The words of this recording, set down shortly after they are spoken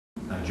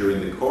And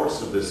during the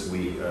course of this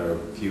week,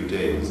 few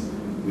days,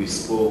 we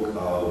spoke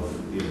of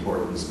the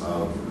importance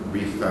of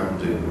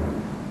refounding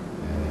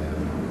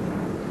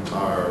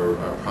our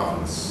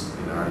province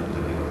in Ireland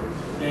and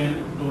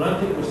England.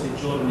 Durante questi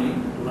giorni,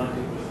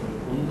 durante questo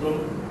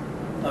incontro,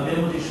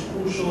 abbiamo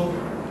discusso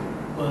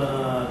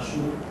su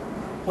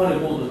quale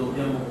modo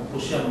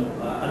possiamo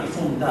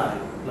rifondare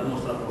la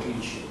nostra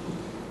provincia.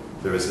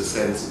 There is a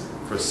sense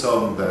for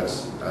some that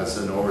as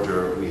an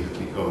order we have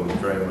become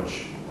very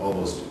much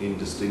almost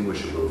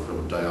indistinguishable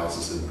from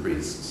diocesan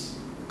priests.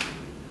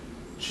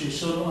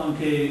 C'era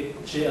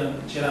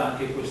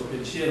anche questo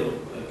pensiero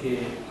che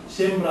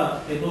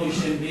sembra che noi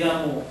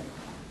sembriamo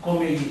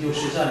come i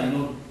diocesani,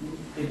 no?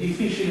 È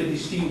difficile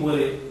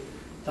distinguere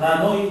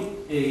tra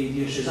noi e i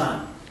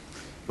diocesani.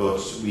 But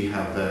we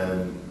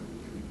have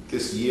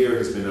this year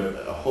has been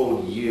a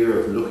whole year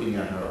of looking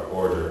at our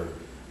order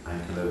and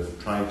kind of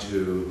trying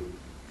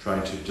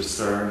to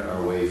discern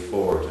our way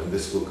forward, and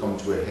this will come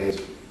to a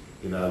head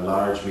in a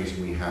large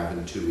meeting we have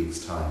in 2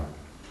 weeks' time.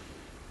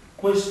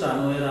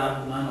 Quest'anno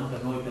era un anno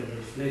per noi per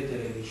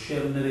riflettere,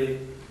 discernere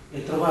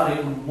e trovare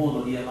un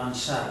modo di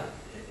avanzare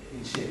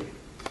insieme.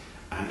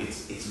 And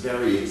it's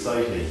very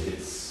exciting.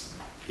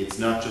 It's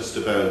not just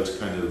about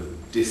kind of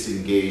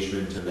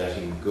disengagement and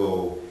letting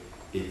go.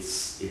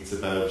 It's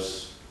about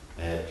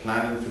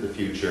planning for the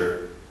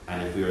future,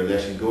 and if we are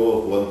letting go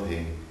of one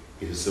thing,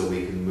 it is so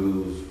we can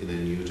move in a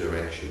new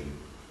direction.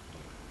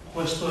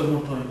 Questo è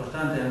molto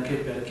importante anche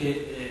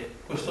perché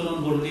questo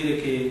non vuol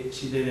dire che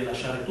si deve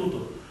lasciare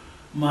tutto,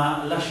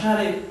 ma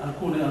lasciare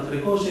alcune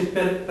altre cose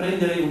per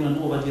prendere una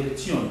nuova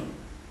direzione.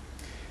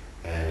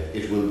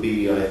 It will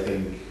be, I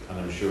think, and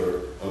I'm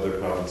sure other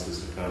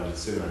provinces have found it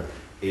similar,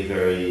 a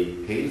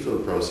very painful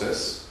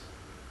process,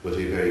 but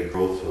a very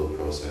growthful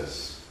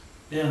process.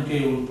 È anche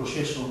un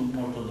processo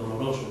molto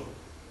doloroso.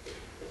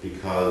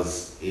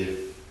 Because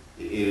if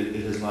it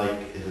is like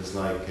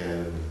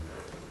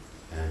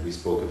we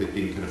spoke of it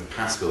being kind of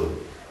paschal.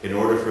 In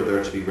order for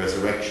there to be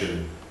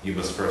resurrection, you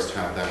must first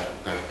have that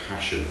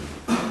passion,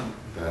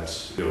 that,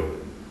 you know,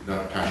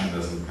 not passion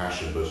as in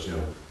passion, but, you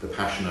know, the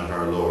passion of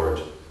our Lord.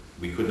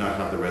 We could not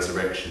have the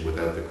resurrection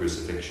without the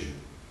crucifixion.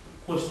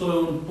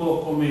 Questo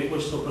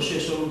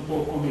processo è un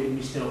po' come il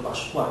mistero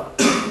pasquale.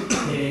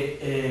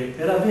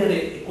 Per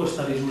avere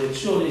questa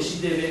risurrezione si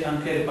deve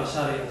anche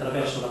passare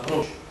attraverso la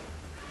croce.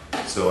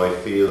 So I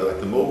feel at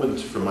the moment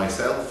for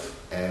myself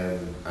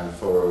and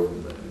for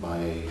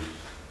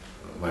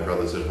my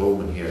brothers at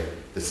home and here,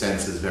 the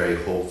sense is very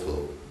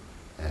hopeful.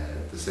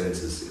 The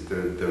sense is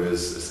there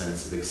is a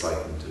sense of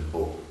excitement and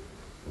hope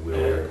where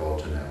we are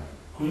called to now.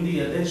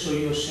 Quindi adesso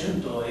io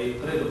sento, e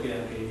credo che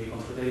anche i miei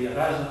confratelli a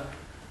casa,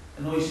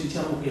 noi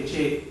sentiamo che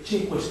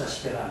c'è questa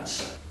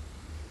speranza.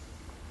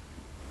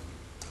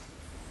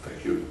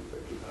 Thank you,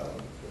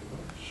 Alan, very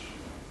much.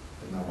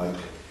 And now Mike.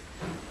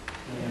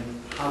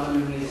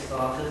 Alan really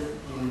started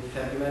in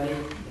February.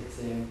 It's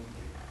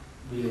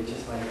really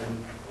just like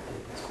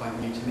it's quite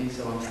new to me,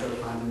 so I'm still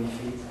finding my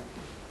feet,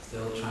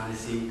 still trying to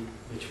see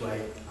which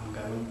way I'm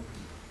going.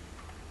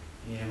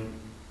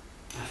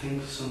 I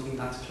think something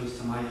that's close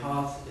to my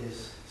heart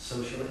is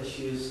social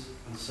issues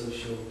and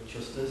social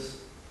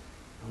justice.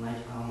 And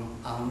like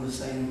Alan was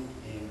saying,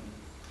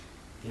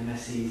 the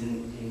MSCs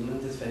in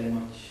England is very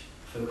much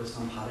focused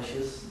on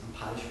parishes and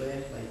parish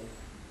work, like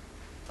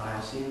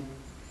diocesan.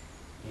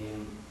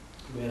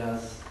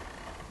 Whereas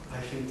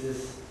I think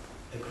there's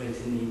a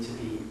greater need to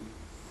be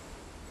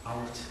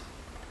out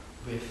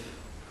with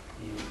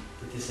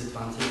the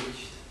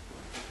disadvantaged.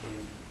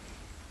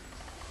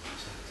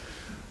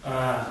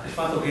 Il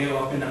fatto che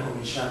ho appena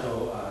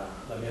cominciato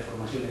la mia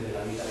formazione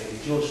della vita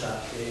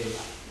religiosa e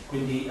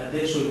quindi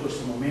adesso in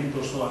questo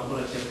momento sto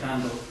ancora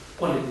cercando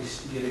quale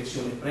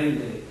direzione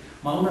prendere,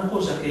 ma una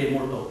cosa che è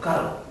molto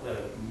cara,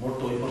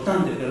 molto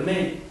importante per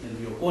me, nel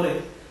mio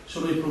cuore,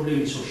 sono i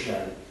problemi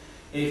sociali.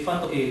 E il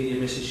fatto che gli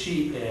MSC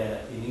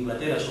in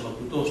Inghilterra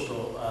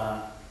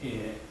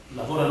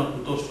lavorano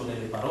piuttosto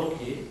nelle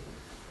parrocchie,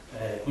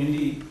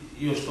 quindi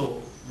io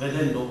sto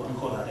vedendo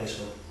ancora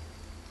adesso.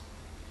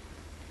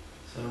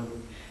 So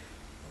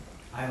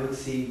I would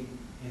see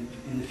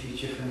in the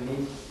future for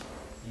me,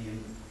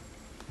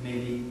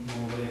 maybe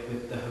more work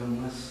with the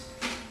homeless,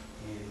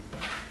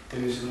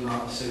 those who are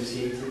not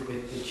associated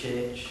with the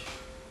church,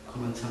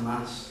 coming to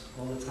Mass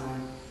all the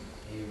time,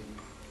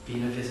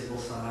 being a visible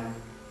sign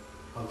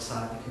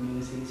outside the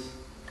communities.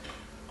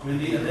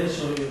 Quindi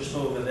adesso io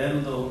sto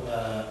vedendo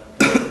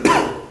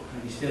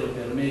il mistero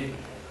per me,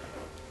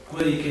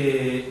 quelli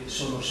che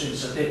sono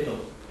senza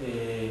tetto,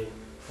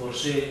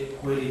 forse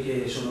quelli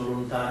che sono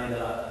lontani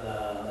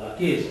dalla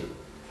Chiesa,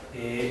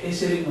 e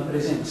essere una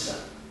presenza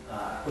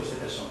a queste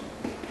persone.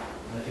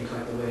 And I think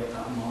like the work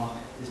that Mark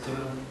is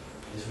doing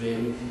is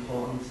really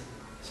important,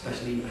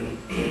 especially in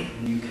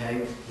the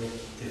UK with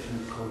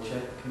different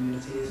culture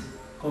communities.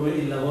 Come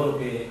il lavoro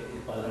che il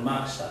padre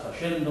Max sta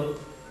facendo,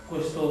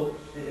 questo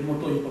è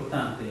molto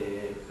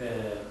importante,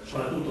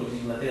 soprattutto in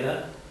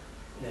Inghilterra,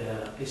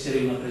 essere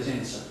una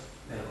presenza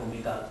nella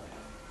comunità.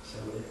 So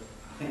I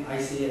think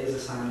I see it as a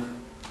sign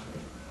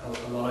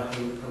a lot of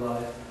hope, a lot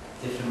of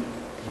different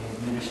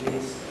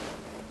ministries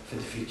for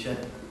the future.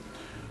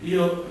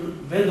 Io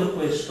vedo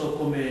questo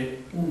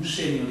come un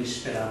segno di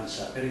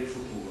speranza per il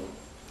futuro.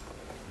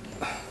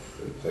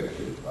 Thank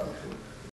you.